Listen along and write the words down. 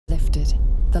died,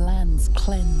 the land's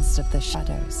cleansed of the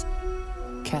shadows.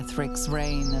 Ketheric's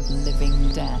reign of living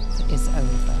death is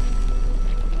over.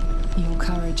 Your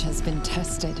courage has been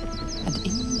tested, and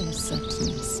in this at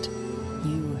least,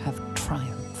 you have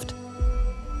triumphed.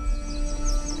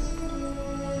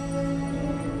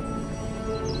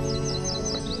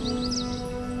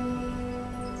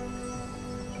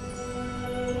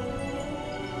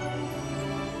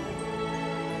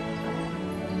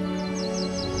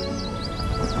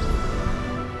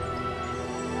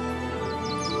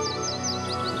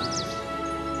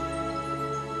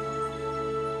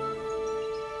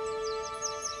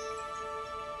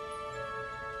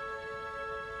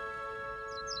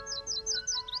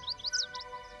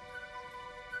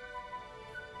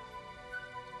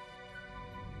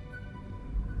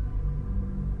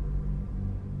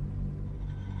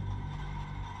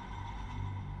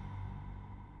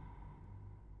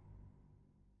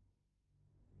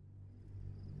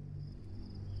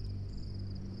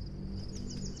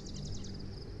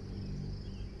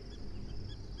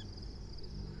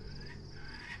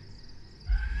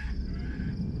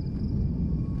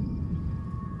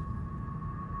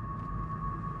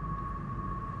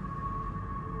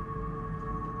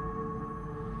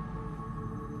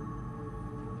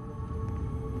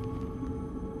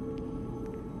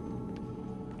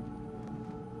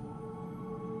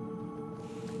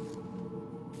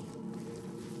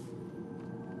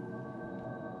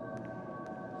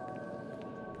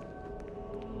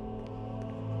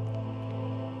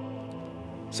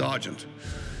 Sergeant,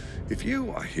 if you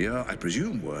are here, I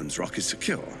presume Wern's Rock is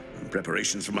secure, and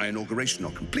preparations for my inauguration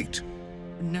are complete.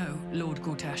 No, Lord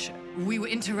Gortash. We were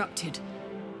interrupted.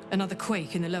 Another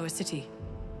quake in the lower city.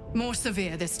 More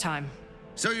severe this time.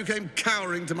 So you came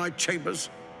cowering to my chambers?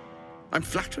 I'm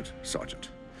flattered, Sergeant.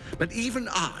 But even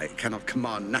I cannot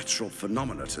command natural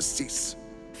phenomena to cease.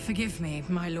 Forgive me,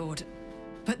 my lord,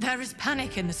 but there is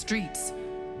panic in the streets.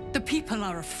 The people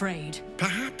are afraid.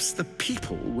 Perhaps the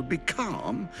people would be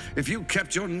calm if you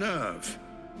kept your nerve.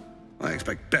 I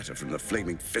expect better from the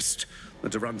Flaming Fist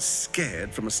than to run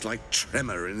scared from a slight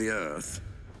tremor in the earth.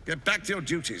 Get back to your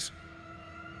duties.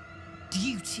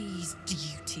 Duties,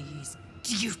 duties,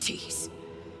 duties.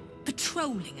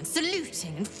 Patrolling and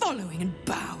saluting and following and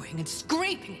bowing and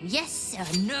scraping. Yes, sir.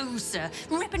 No, sir.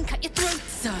 Rip and cut your throat,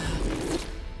 sir.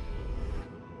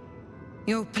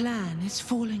 Your plan is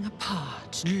falling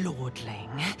apart,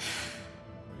 lordling.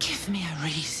 Give me a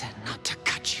reason not to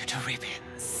cut you to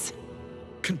ribbons.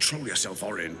 Control yourself,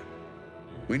 Orin.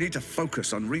 We need to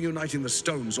focus on reuniting the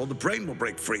stones or the brain will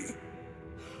break free.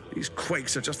 These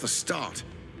quakes are just the start.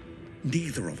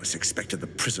 Neither of us expected the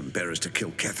prism bearers to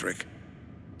kill Ketheric.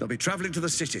 They'll be traveling to the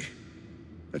city.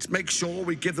 Let's make sure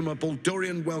we give them a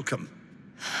Baldurian welcome.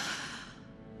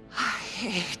 I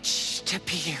itch to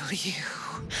peel you,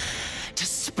 to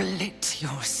split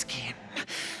your skin,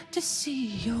 to see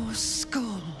your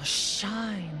skull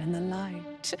shine in the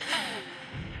light.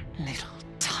 Little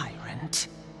tyrant.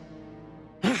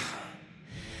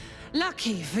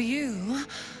 Lucky for you,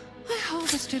 I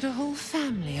harvested a whole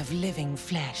family of living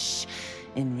flesh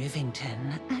in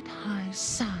Rivington at high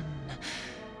sun.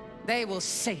 They will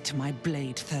sate my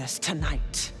blade thirst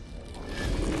tonight.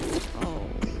 Oh,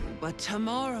 but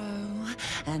tomorrow,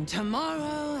 and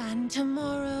tomorrow, and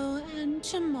tomorrow, and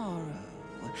tomorrow,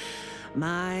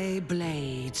 my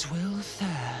blades will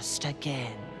thirst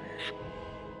again.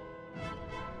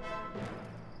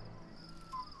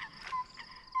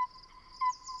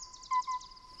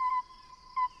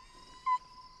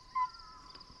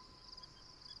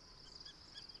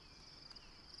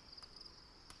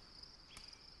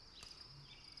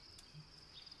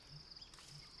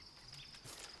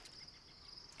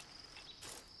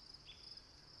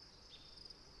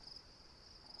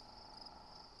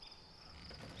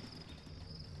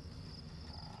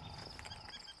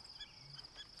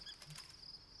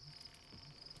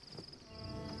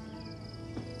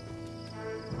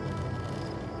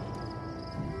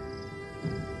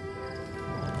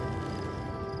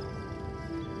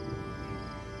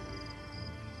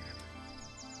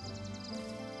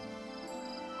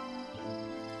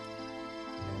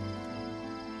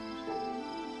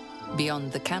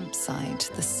 Beyond the campsite,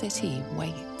 the city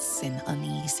waits in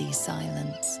uneasy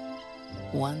silence,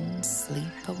 one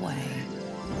sleep away.